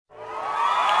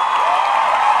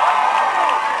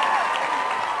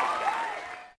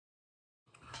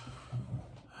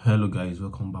Hello guys,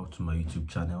 welcome back to my YouTube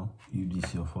channel. If this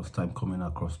is your first time coming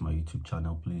across my YouTube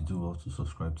channel, please do also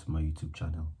subscribe to my YouTube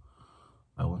channel.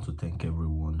 I want to thank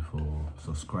everyone for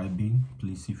subscribing.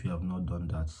 Please, if you have not done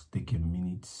that, take a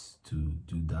minute to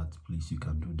do that. Please, you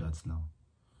can do that now.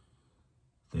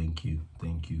 Thank you.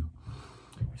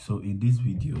 So in this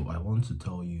video, I want to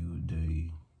tell you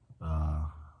the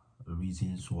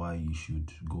reasons why you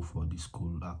should go for the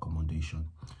school accommodation.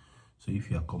 So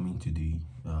if you are coming to the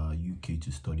UK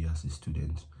to study as a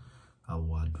student, I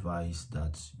would advise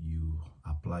that you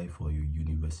apply for your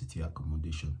university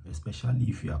accommodation, especially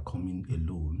if you are coming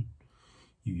alone.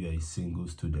 If you are a single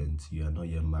student, you are not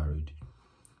yet married,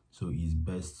 so it's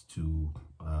best to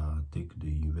take the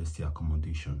university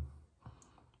accommodation.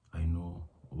 I know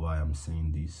why I'm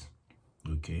saying this,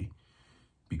 okay?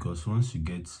 Because once you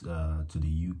get to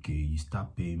the UK, you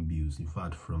start paying bills. In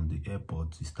fact, from the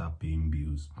airport, you start paying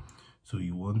bills. So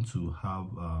you want to have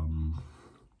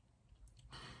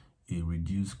a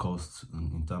reduced cost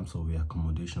in terms of your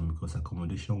accommodation, because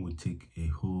accommodation will take a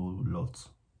whole lot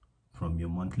from your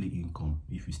monthly income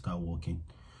if you start working.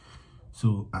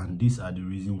 So, and these are the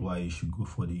reasons why you should go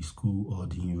for the school or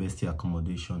the university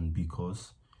accommodation,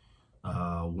 because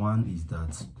one is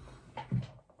that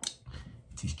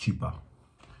it is cheaper.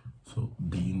 So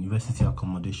the university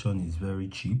accommodation is very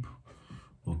cheap,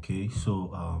 okay?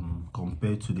 So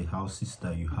compared to the houses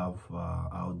that you have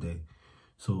out there.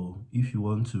 So if you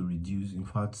want to reduce, in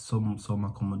fact, some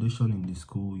accommodation in the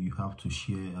school, you have to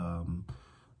share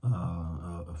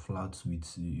a flat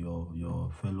with your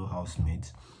fellow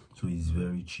housemates, so it's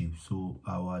very cheap. So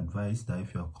I would advise that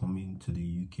if you are coming to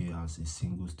the UK as a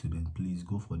single student, please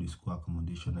go for the school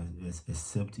accommodation,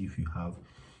 except if you have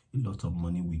a lot of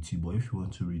money with you. But if you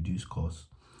want to reduce costs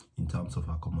in terms of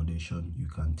accommodation, you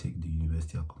can take the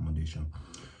university accommodation.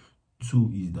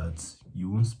 Two is that you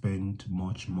won't spend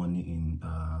much money in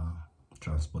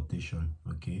transportation,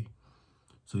 okay?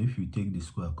 So if you take the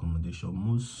school accommodation,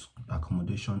 most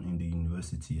accommodation in the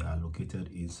university are located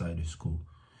inside the school.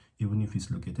 Even if it's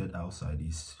located outside,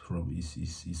 it's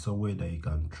somewhere that you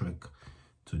can trek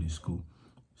to the school.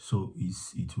 So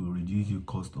it will reduce your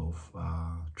cost of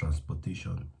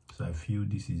transportation. So I feel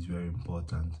this is very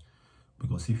important,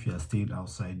 because if you are staying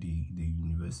outside the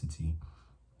university,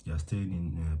 you are staying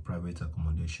in private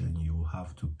accommodation, you will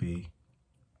have to pay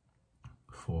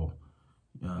for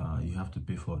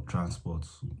transport,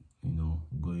 you know,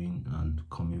 going and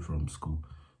coming from school.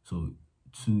 So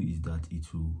two is that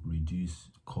it will reduce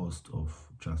cost of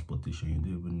transportation. You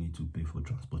don't even need to pay for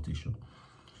transportation.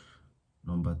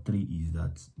 Number three is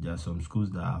that there are some schools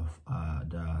that have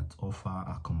that offer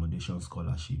accommodation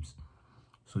scholarships.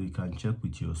 So you can check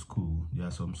with your school. There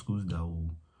are some schools that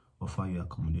will offer you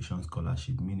accommodation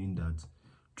scholarship, meaning that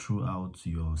throughout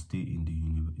your stay in the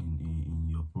in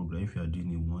your program, if you are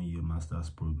doing a 1-year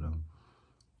master's program,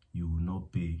 you will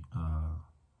not pay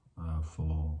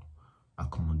for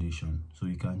accommodation. So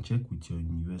you can check with your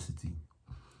university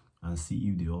and see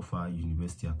if they offer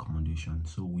university accommodation.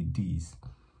 So with this,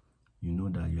 you know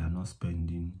that you are not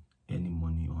spending any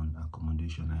money on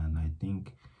accommodation, and I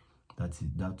think that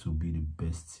will be the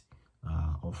best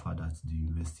offer that the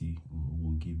university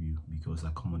will give you, because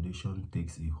accommodation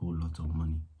takes a whole lot of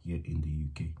money here in the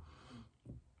UK.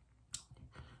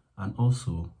 And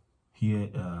also here,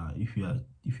 if you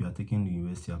are taking the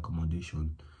university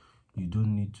accommodation, you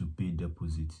don't need to pay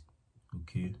deposit,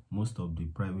 okay? Most of the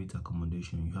private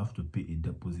accommodation, you have to pay a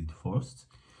deposit first,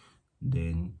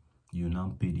 then you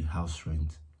now pay the house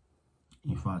rent.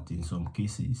 In fact, in some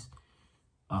cases,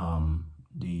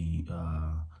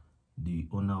 the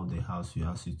owner of the house will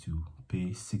ask you to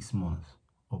pay 6 months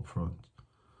upfront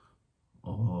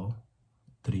or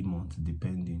 3 months,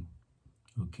 depending,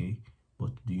 okay?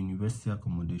 But the university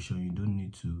accommodation, you don't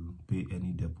need to pay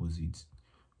any deposits,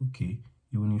 okay?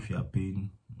 Even if you are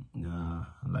paying,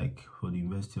 like for the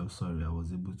University of Surrey, I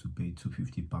was able to pay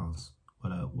 £250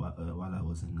 while I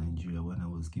was in Nigeria when I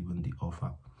was given the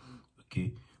offer,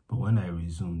 okay? But when I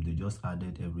resumed, they just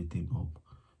added everything up.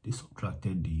 They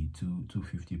subtracted the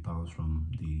 £250 from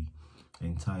the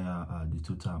entire the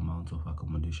total amount of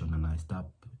accommodation, and I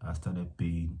started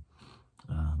paying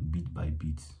bit by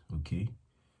bit, okay?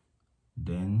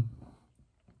 Then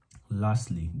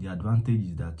lastly, the advantage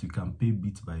is that you can pay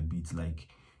bit by bit, like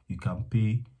you can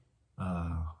pay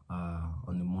on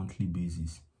a monthly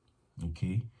basis,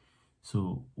 okay?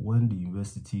 So when the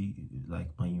university,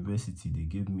 like my university, they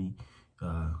gave me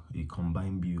a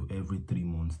combined bill every 3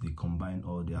 months. They combine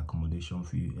all the accommodation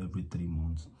fee every 3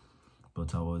 months,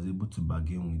 but I was able to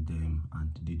bargain with them,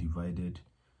 and they divided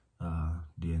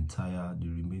the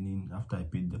remaining, after I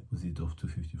paid deposit of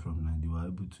 250 from 9, they were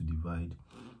able to divide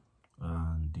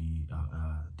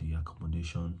the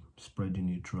accommodation, spreading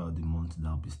it throughout the month that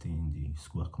I'll be staying in the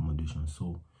school accommodation.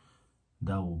 So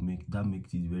that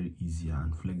makes it very easier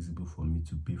and flexible for me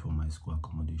to pay for my school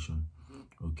accommodation.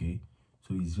 Okay,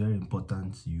 so it's very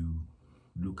important you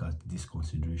look at this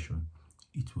consideration.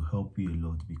 It will help you a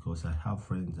lot, because I have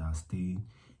friends that are staying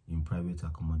in private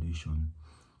accommodation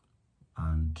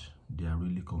and they are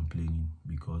really complaining,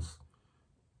 because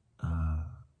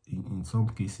in some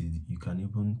cases you can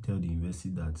even tell the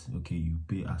university that okay, you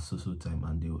pay at so time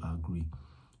and they will agree,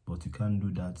 but you can't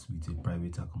do that with a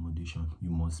private accommodation.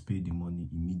 You must pay the money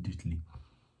immediately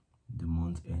the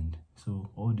month end.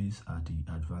 So all these are the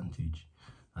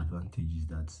advantages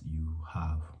that you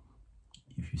have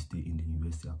if you stay in the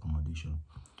university accommodation.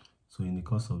 So in the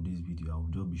course of this video, I will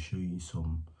just be showing you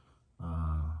some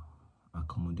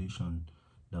accommodation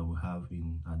that we have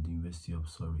at the University of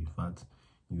Surrey. In fact,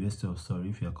 University of Surrey,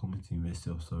 if you are coming to University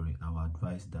of Surrey, I would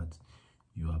advise that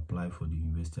you apply for the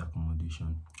university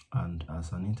accommodation. And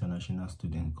as an international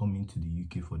student coming to the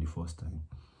UK for the first time,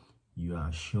 you are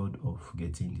assured of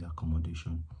getting the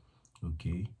accommodation.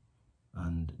 Okay,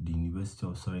 and the University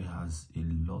of Surrey has a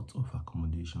lot of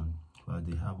accommodation. Well,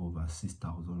 they have over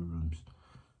 6,000 rooms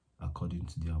according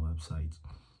to their website,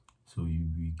 so you'll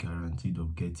be guaranteed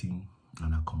of getting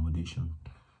an accommodation.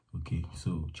 Okay,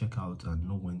 so check out and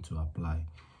know when to apply,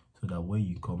 so that when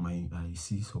you come, I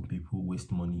see some people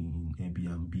waste money in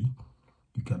Airbnb.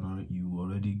 You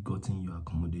already gotten your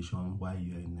accommodation while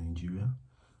you're in Nigeria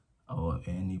or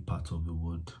any part of the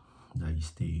world that you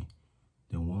stay.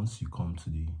 Then once you come to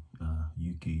the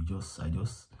UK,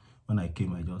 when I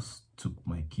came, I just took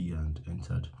my key and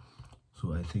entered.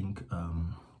 So I think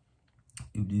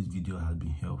if this video has been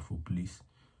helpful, please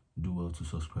do well to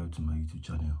subscribe to my YouTube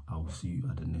channel. I will see you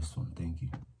at the next one. Thank you.